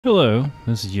Hello,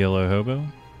 this is YoloHobo,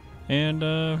 and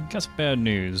got some bad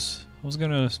news. I was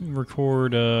gonna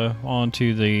record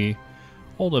onto the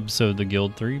old episode of the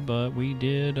Guild 3, but we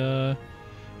did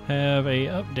have a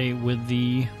update with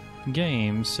the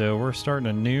game, so we're starting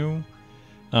anew.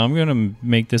 I'm gonna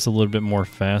make this a little bit more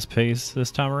fast-paced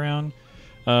this time around.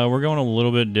 We're going a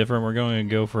little bit different. We're going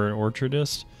to go for an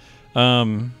orchardist.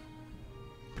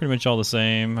 Pretty much all the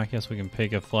same. I guess we can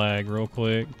pick a flag real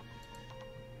quick.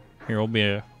 Here,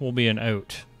 we'll be an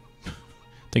oat. I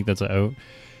think that's an oat.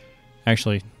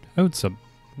 Actually, oat's a...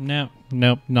 Nope,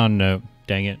 not an oat.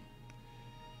 Dang it.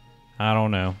 I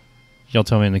don't know. Y'all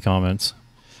tell me in the comments.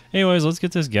 Anyways, let's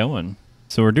get this going.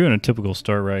 So we're doing a typical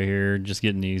start right here. Just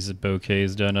getting these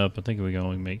bouquets done up. I think we can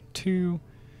only make 2.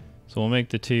 So we'll make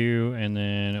the 2, and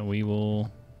then we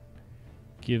will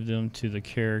give them to the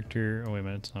character. Oh, wait a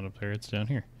minute. It's not up there. It's down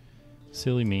here.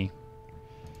 Silly me.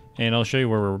 And I'll show you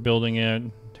where we're building it.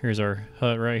 Here's our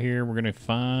hut right here. We're gonna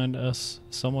find us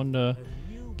someone to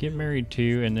get married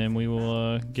to, and then we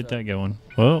will get that going.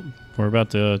 Well, we're about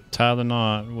to tie the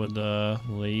knot with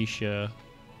Laetitia.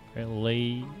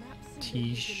 Laetitia.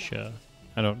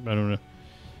 I don't know.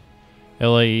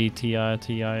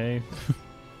 Laetitia.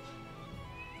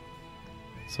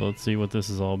 So let's see what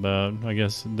this is all about. I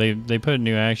guess they put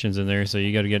new actions in there, so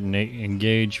you got to get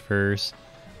engaged first,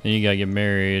 then you got to get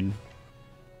married.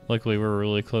 Luckily, we're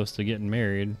really close to getting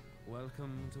married.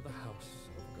 Welcome to the house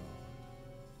of God.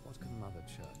 What can Mother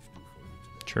Church do for you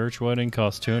today? Church wedding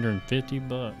costs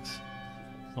 $250.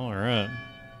 All right.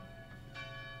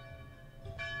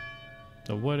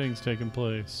 The wedding's taking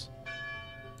place.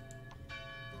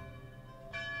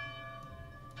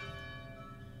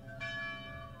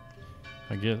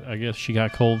 I guess she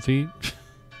got cold feet.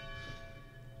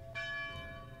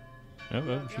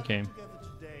 Oh, she came.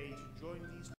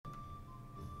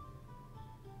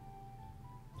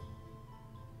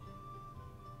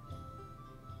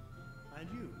 And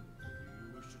you, do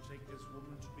you wish to take this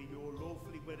woman to be your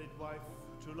lawfully wedded wife,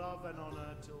 to love and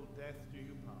honor till death do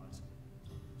you part?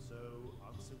 So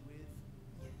answer with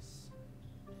yes.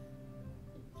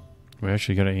 We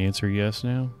actually got to answer yes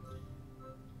now.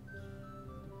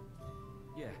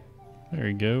 Yeah. There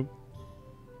you go.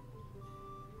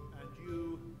 And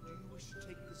you, do you wish to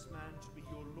take this man to be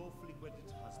your lawfully wedded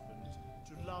husband,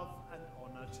 to love and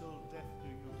honor till death do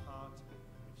you part? If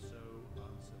so,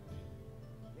 answer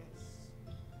with yes.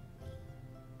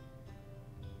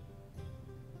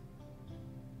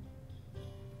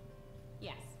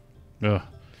 Yes. Ugh.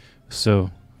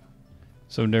 So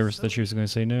nervous that she was going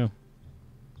to say no.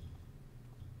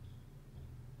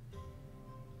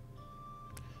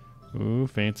 Ooh,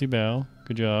 fancy bow.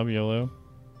 Good job, Yolo.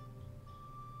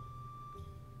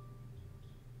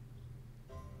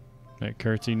 That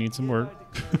curtsy needs some work. I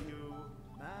declare you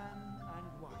man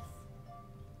and wife.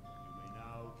 You may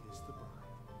now kiss the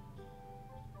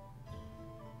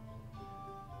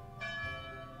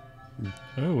bride.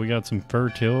 Oh, we got some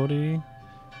fertility.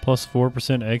 Plus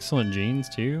 4% excellent genes,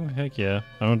 too. Heck yeah.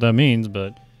 I don't know what that means,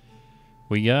 but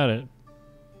we got it.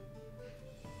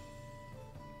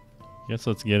 Guess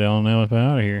let's get on out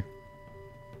of here.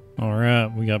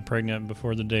 Alright, we got pregnant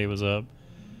before the day was up.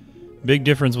 Big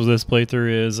difference with this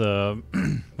playthrough is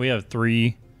we have three-year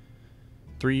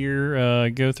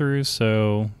go-throughs,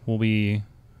 so we'll be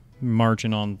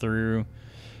marching on through.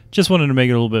 Just wanted to make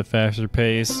it a little bit faster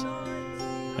pace.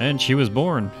 And she was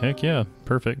born. Heck yeah,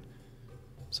 perfect.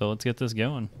 So let's get this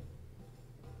going.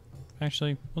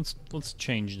 Actually, let's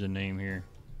change the name here.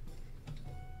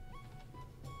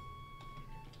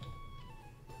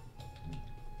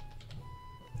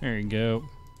 There you go.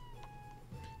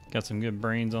 Got some good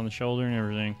brains on the shoulder and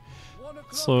everything.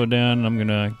 Slow it down, and I'm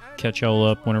gonna catch y'all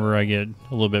up whenever I get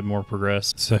a little bit more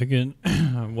progressed. Second,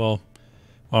 well,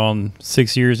 on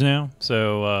 6 years now,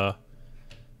 so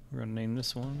we're gonna name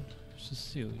this one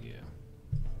Cecilia.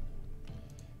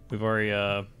 We've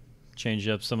already changed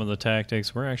up some of the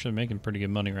tactics. We're actually making pretty good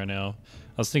money right now.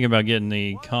 I was thinking about getting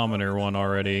the commoner one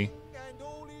already,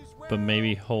 but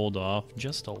maybe hold off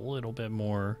just a little bit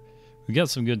more. We got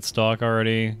some good stock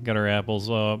already. Got our apples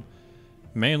up.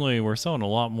 Mainly, we're selling a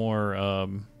lot more, I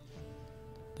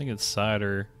think it's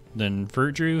cider than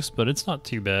fruit juice, but it's not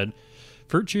too bad.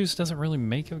 Fruit juice doesn't really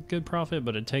make a good profit,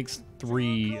 but it takes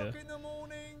 3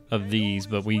 of these,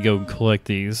 but we go collect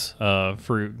these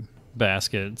fruit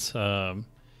baskets, and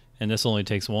this only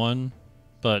takes 1.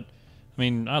 But, I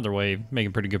mean, either way,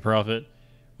 making pretty good profit.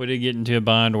 We did get into a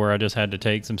bind where I just had to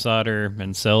take some cider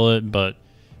and sell it, but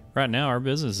right now our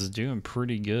business is doing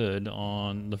pretty good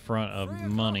on the front of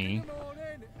money.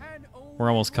 We're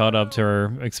almost caught up to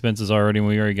our expenses already, and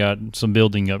we already got some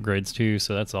building upgrades too,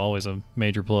 so that's always a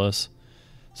major plus.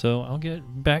 So I'll get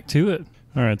back to it.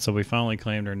 Alright, so we finally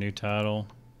claimed our new title.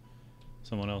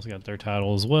 Someone else got their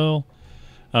title as well.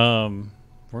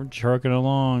 We're trucking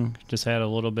along. Just had a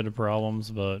little bit of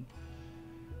problems, but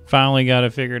finally got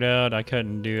it figured out. I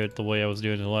couldn't do it the way I was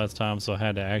doing it the last time, so I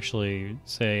had to actually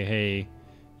say, hey,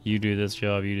 you do this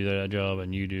job, you do that job,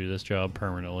 and you do this job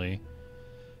permanently.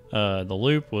 The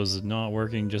loop was not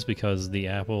working just because the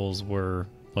apples were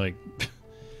like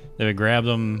they would grab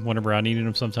them whenever I needed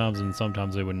them sometimes, and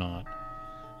sometimes they would not.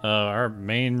 Our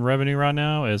main revenue right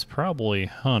now is probably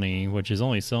honey, which is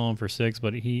only selling for 6,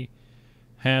 but he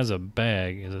has a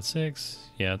bag. Is it 6?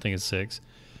 Yeah, I think it's 6.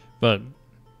 But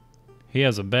he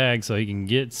has a bag so he can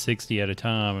get 60 at a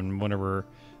time, and whenever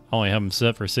I only have him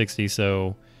set for 60,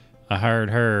 so I hired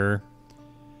her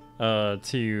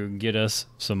to get us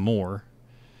some more.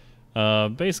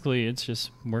 Basically, it's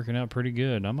just working out pretty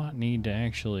good. I might need to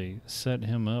actually set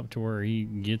him up to where he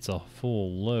gets a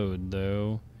full load,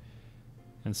 though,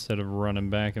 instead of running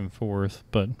back and forth,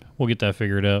 but we'll get that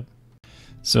figured out.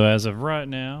 So as of right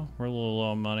now, we're a little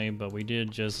low on money, but we did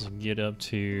just get up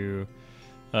to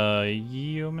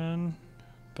Yeoman,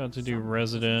 about to do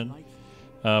resident.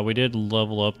 We did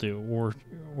level up the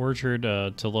orchard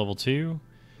to level 2.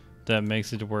 That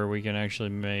makes it to where we can actually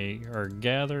make or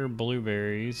gather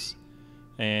blueberries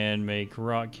and make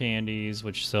rock candies,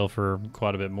 which sell for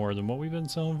quite a bit more than what we've been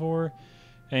selling for,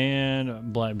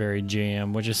 and blackberry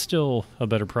jam, which is still a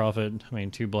better profit. I mean,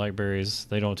 2 blackberries,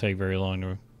 they don't take very long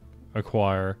to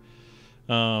acquire.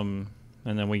 And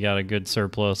then we got a good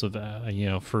surplus of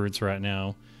fruits right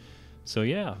now. So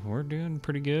yeah, we're doing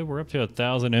pretty good. We're up to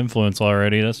 1,000 influence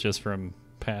already. That's just from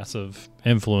passive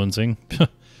influencing. But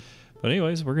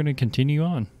anyways, we're going to continue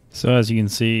on. So as you can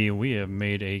see, we have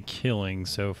made a killing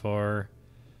so far.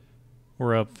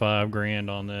 We're up 5 grand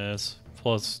on this.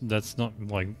 Plus, that's not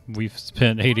like we've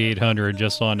spent 8,800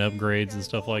 just on upgrades and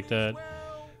stuff like that.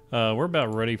 We're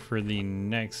about ready for the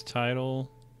next title.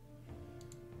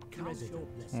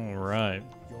 All right.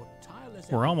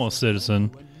 We're almost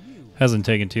citizen. Hasn't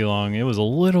taken too long. It was a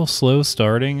little slow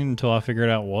starting until I figured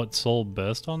out what sold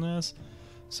best on this.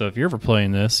 So if you're ever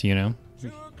playing this,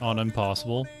 on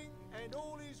Impossible,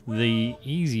 the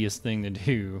easiest thing to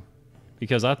do,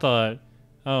 because I thought,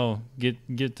 oh,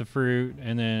 get the fruit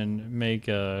and then make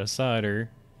a cider.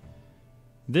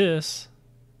 This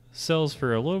sells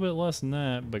for a little bit less than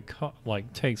that,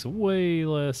 but takes way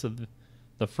less of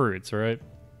the fruits, right?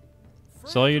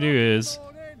 So all you do is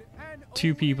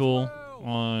 2 people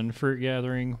on fruit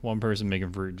gathering, 1 person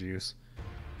making fruit juice.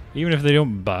 Even if they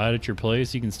don't buy it at your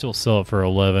place, you can still sell it for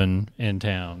 11 in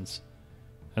towns.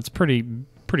 That's pretty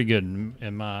good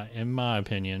in my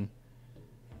opinion.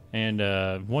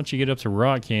 And once you get up to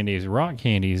rock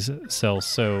candies sell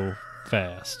so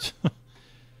fast.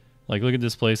 Like, look at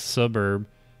this place, Suburb,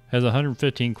 has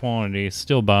 115 quantity,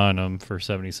 still buying them for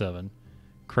 77.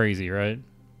 Crazy, right?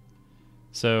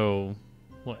 So,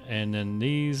 and then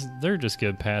these, they're just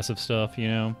good passive stuff,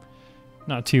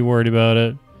 Not too worried about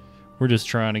it. We're just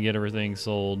trying to get everything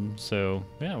sold. So,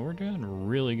 yeah, we're doing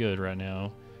really good right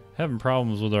now. Having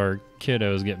problems with our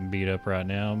kiddos getting beat up right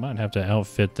now. Might have to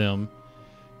outfit them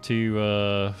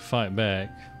to fight back.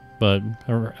 But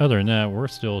other than that, we're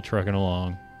still trucking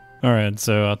along. Alright,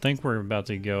 so I think we're about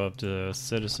to go up to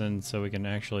Citizen so we can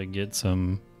actually get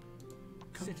some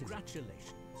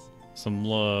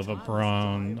love up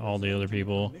around all the other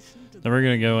people. Then we're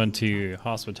going to go into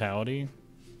Hospitality.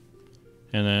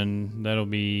 And then that'll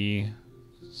be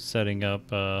setting up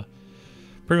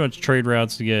pretty much trade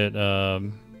routes to get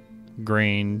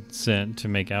grain sent to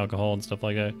make alcohol and stuff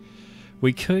like that.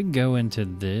 We could go into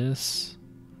this,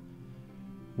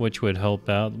 which would help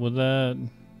out with that.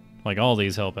 Like, all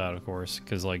these help out, of course,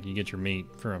 because like you get your meat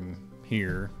from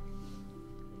here,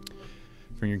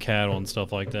 from your cattle and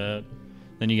stuff like that.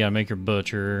 Then you gotta make your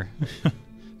butcher.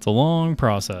 It's a long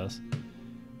process,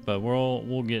 but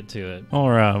we'll get to it.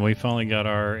 All right, we finally got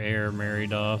our heir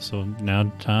married off, so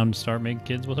now time to start making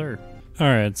kids with her. All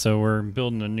right, so we're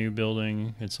building a new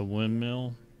building. It's a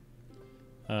windmill.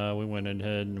 We went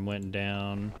ahead and went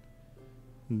down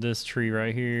this tree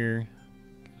right here.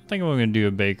 I think we're going to do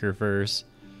a baker first,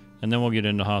 and then we'll get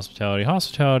into hospitality.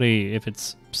 Hospitality, if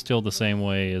it's still the same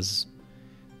way, is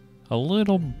a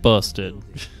little busted.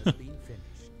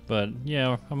 But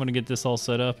yeah, I'm going to get this all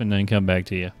set up and then come back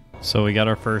to you. So we got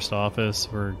our first office.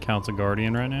 We're Council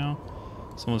Guardian right now.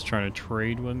 Someone's trying to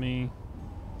trade with me.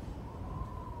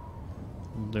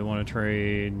 They want to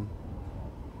trade.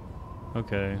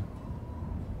 Okay.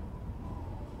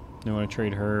 They want to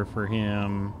trade her for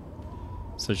him.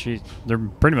 So they're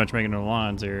pretty much making their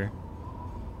lines here.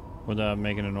 without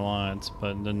making an alliance,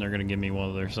 but then they're going to give me one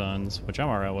of their sons, which I'm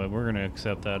alright with. We're going to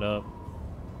accept that up.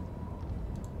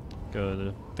 Go to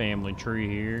the family tree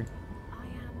here.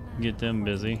 Get them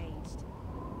busy.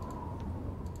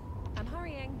 I'm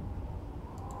hurrying.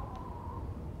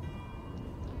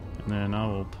 And then I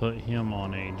will put him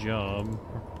on a job.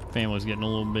 Family's getting a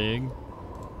little big.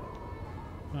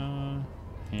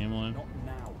 Hamlin. Not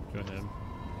now. Go ahead.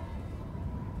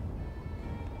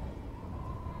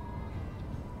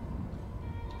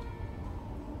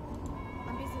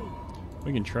 I'm busy.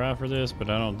 We can try for this, but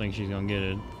I don't think she's gonna get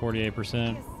it.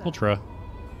 48%. We'll try.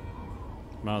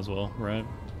 Might as well, right?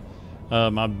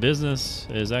 My business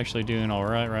is actually doing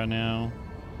alright right now.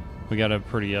 We got it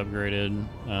pretty upgraded.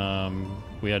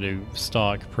 We had to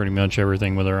stock pretty much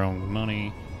everything with our own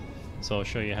money. So I'll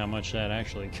show you how much that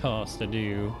actually costs to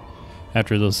do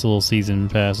after this little season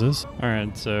passes.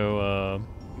 Alright, so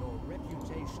Your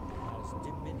reputation has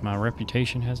diminished. my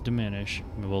reputation has diminished,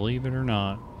 believe it or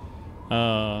not.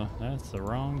 That's the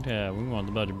wrong tab. We want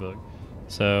the budget book.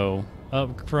 So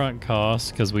upfront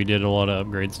costs, because we did a lot of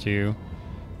upgrades too.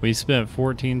 We spent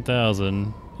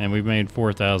 14,000 and we've made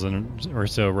 4,000 or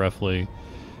so roughly,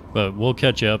 but we'll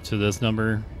catch you up to this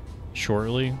number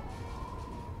shortly.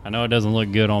 I know it doesn't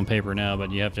look good on paper now,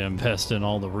 but you have to invest in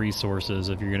all the resources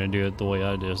if you're going to do it the way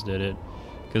I just did it.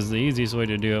 Because the easiest way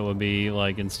to do it would be,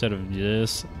 like, instead of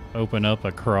this, open up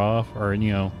a croft, or,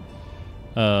 you know,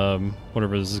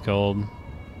 whatever this is called.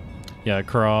 Yeah, a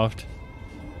croft.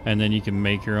 And then you can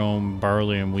make your own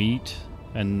barley and wheat,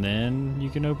 and then you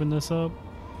can open this up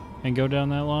and go down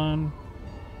that line.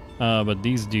 But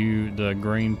these do, the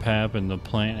grain pap and the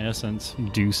plant essence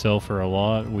do sell for a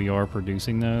lot. We are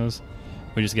producing those.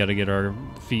 We just got to get our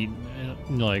feet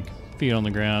on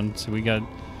the ground. So we got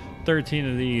 13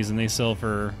 of these, and they sell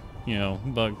for, you know,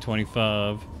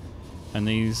 $1.25. And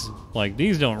these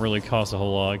don't really cost a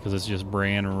whole lot because it's just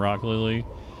bran and rock lily.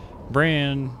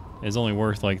 Bran is only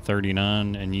worth like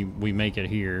 39, and we make it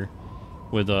here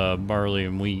with barley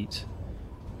and wheat.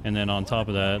 And then on top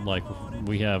of that, like,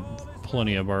 we have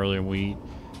plenty of barley and wheat.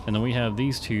 And then we have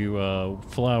these two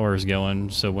flours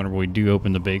going, so whenever we do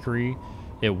open the bakery,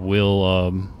 it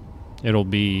will it'll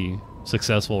be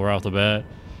successful right off the bat.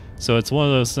 So it's one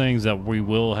of those things that we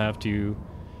will have to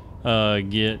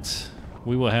get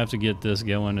this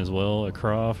going as well at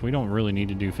Croft. We don't really need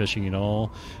to do fishing at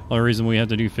all. The only reason we have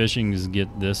to do fishing is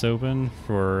get this open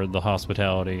for the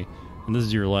hospitality. And this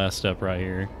is your last step right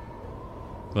here.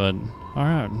 But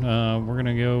alright, we're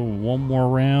gonna go one more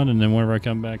round, and then whenever I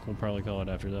come back, we'll probably call it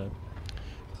after that.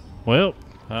 Well,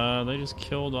 they just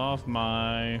killed off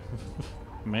my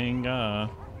main guy.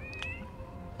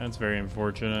 That's very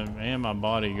unfortunate. And my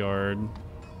bodyguard.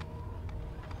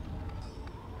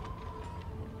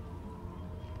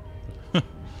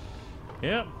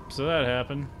 Yep, so that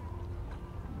happened.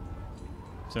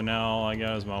 So now all I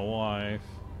got is my wife.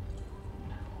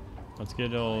 Let's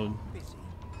get old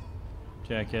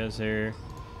jackass here.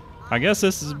 I guess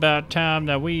this is about time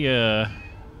that we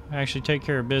actually take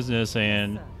care of business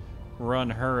and run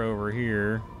her over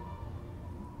here.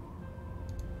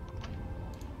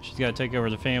 She's got to take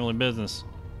over the family business.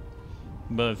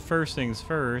 But first things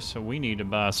first, we need to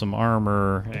buy some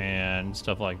armor and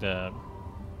stuff like that.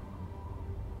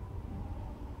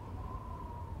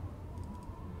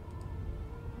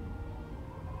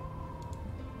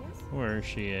 Yes? Where is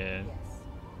she at? Yes.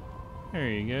 There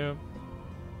you go.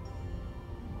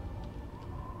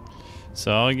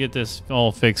 So I'll get this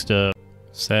all fixed up.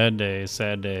 Sad day,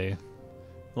 sad day.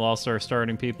 Lost our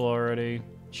starting people already.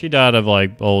 She died of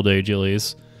like old age at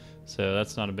least. So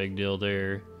that's not a big deal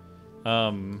there.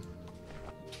 Who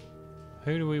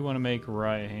do we want to make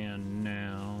right hand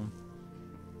now?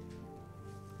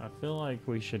 I feel like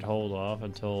we should hold off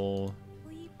until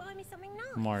Will you buy me something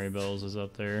nice? Maribel's is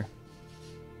up there.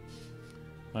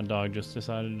 My dog just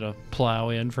decided to plow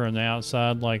in from the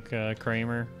outside like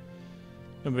Kramer.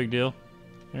 No big deal.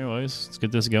 Anyways, let's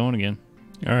get this going again.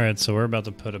 Alright, so we're about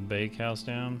to put a bakehouse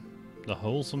down. The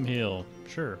Wholesome Hill.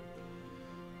 Sure.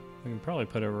 We can probably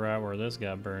put it right where this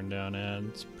got burned down at.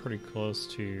 It's pretty close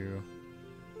to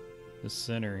the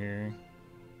center here.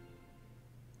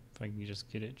 If I can just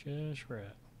get it just right.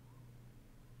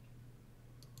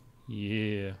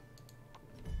 Yeah.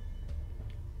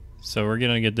 So we're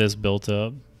gonna get this built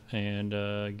up and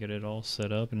get it all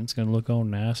set up, and it's gonna look all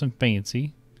nice and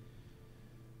fancy.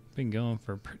 Been going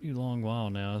for a pretty long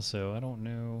while now, so I don't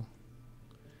know.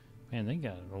 Man, they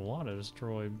got a lot of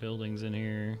destroyed buildings in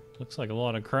here. Looks like a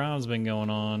lot of crime's been going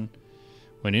on.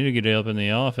 We need to get it up in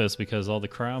the office because all the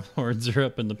crime lords are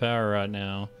up in the power right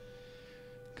now.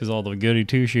 Because all the goody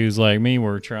two-shoes like me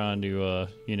were trying to,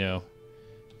 you know,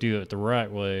 do it the right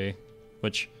way,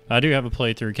 which I do have a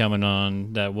playthrough coming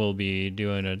on that will be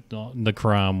doing it the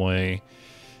crime way,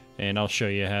 and I'll show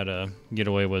you how to get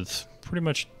away with pretty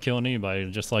much killing anybody,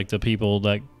 just like the people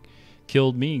that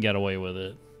killed me got away with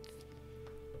it.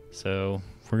 So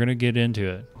we're gonna get into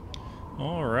it.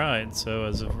 All right, so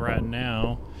as of right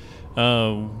now,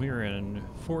 we're in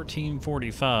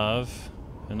 1445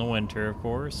 in the winter, of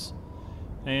course,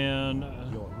 and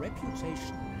Your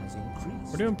reputation has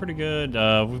increased. we're doing pretty good.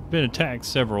 We've been attacked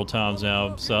several times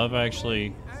now, so I've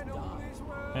actually...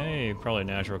 Hey, probably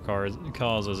natural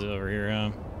causes over here,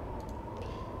 huh?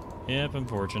 Yep,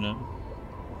 unfortunate.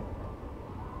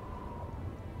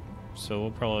 So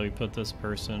we'll probably put this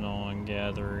person on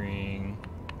gathering...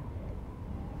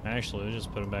 Actually, let's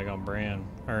just put him back on brand.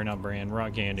 Or not brand,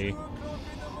 rock candy.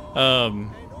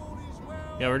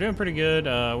 Yeah, we're doing pretty good.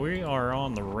 We are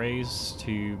on the race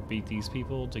to beat these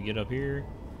people to get up here.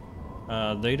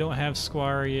 They don't have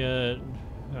Squire yet.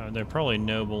 They're probably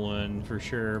noblemen for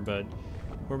sure, but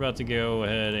we're about to go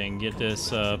ahead and get this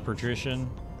patrician.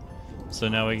 So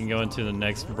now we can go into the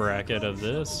next bracket of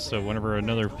this. So whenever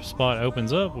another spot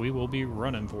opens up, we will be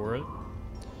running for it.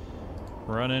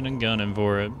 Running and gunning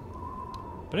for it.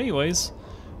 But anyways,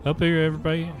 up here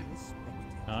everybody.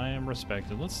 I am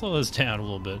respected. Let's slow this down a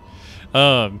little bit.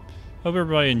 Hope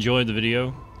everybody enjoyed the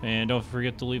video. And don't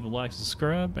forget to leave a like,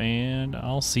 subscribe, and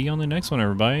I'll see you on the next one,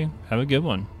 everybody. Have a good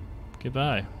one.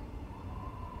 Goodbye.